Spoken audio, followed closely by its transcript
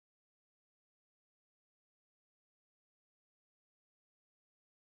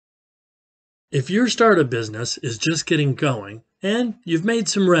If your startup business is just getting going and you've made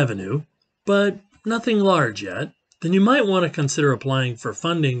some revenue, but nothing large yet, then you might want to consider applying for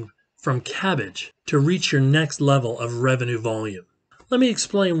funding from Kabbage to reach your next level of revenue volume. Let me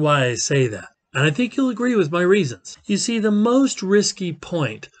explain why I say that, and I think you'll agree with my reasons. You see, the most risky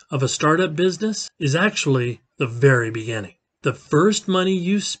point of a startup business is actually the very beginning. The first money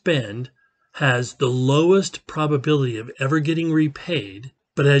you spend has the lowest probability of ever getting repaid,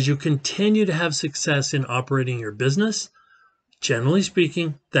 but as you continue to have success in operating your business, generally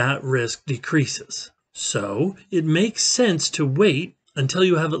speaking, that risk decreases. So it makes sense to wait until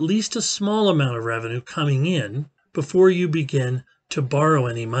you have at least a small amount of revenue coming in before you begin to borrow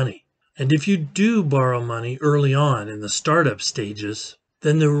any money. And if you do borrow money early on in the startup stages,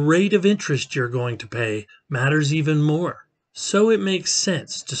 then the rate of interest you're going to pay matters even more. So it makes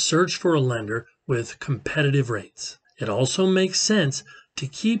sense to search for a lender with competitive rates. It also makes sense to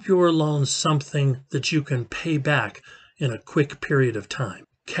keep your loans something that you can pay back in a quick period of time.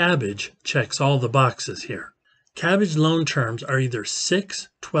 Kabbage checks all the boxes here. Kabbage loan terms are either 6,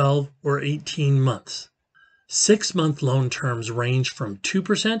 12, or 18 months. 6-month loan terms range from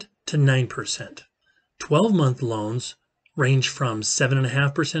 2% to 9%. 12-month loans range from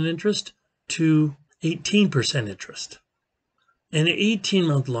 7.5% interest to 18% interest. And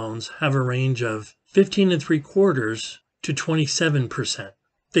 18-month loans have a range of 15.75% to 27%.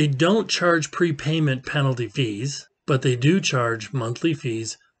 They don't charge prepayment penalty fees, but they do charge monthly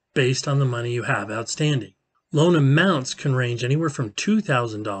fees based on the money you have outstanding. Loan amounts can range anywhere from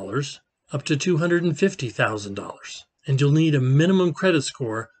 $2,000 up to $250,000, and you'll need a minimum credit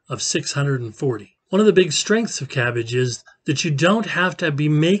score of 640. One of the big strengths of Kabbage is that you don't have to be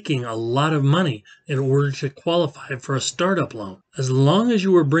making a lot of money in order to qualify for a startup loan. As long as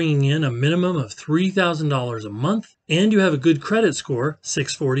you are bringing in a minimum of $3,000 a month and you have a good credit score,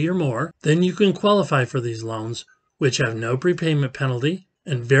 640 or more, then you can qualify for these loans, which have no prepayment penalty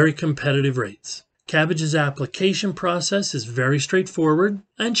and very competitive rates. Kabbage's application process is very straightforward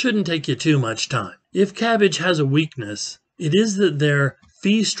and shouldn't take you too much time. If Kabbage has a weakness, it is that their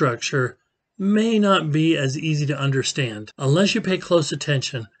fee structure may not be as easy to understand unless you pay close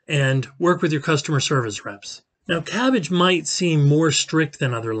attention and work with your customer service reps. Now, Kabbage might seem more strict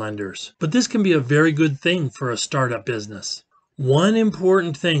than other lenders, but this can be a very good thing for a startup business. One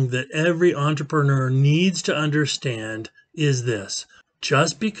important thing that every entrepreneur needs to understand is this: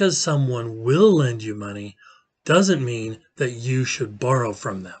 just because someone will lend you money doesn't mean that you should borrow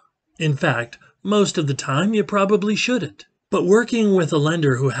from them. In fact, most of the time you probably shouldn't. But working with a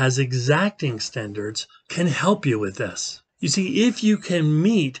lender who has exacting standards can help you with this. You see, if you can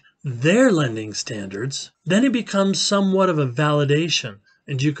meet their lending standards, then it becomes somewhat of a validation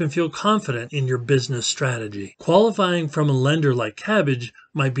and you can feel confident in your business strategy. Qualifying from a lender like Kabbage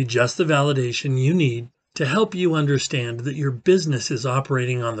might be just the validation you need to help you understand that your business is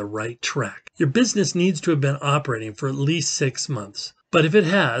operating on the right track. Your business needs to have been operating for at least 6 months. But if it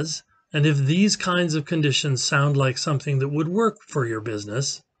has, and if these kinds of conditions sound like something that would work for your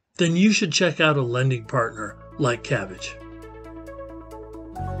business, then you should check out a lending partner like Kabbage.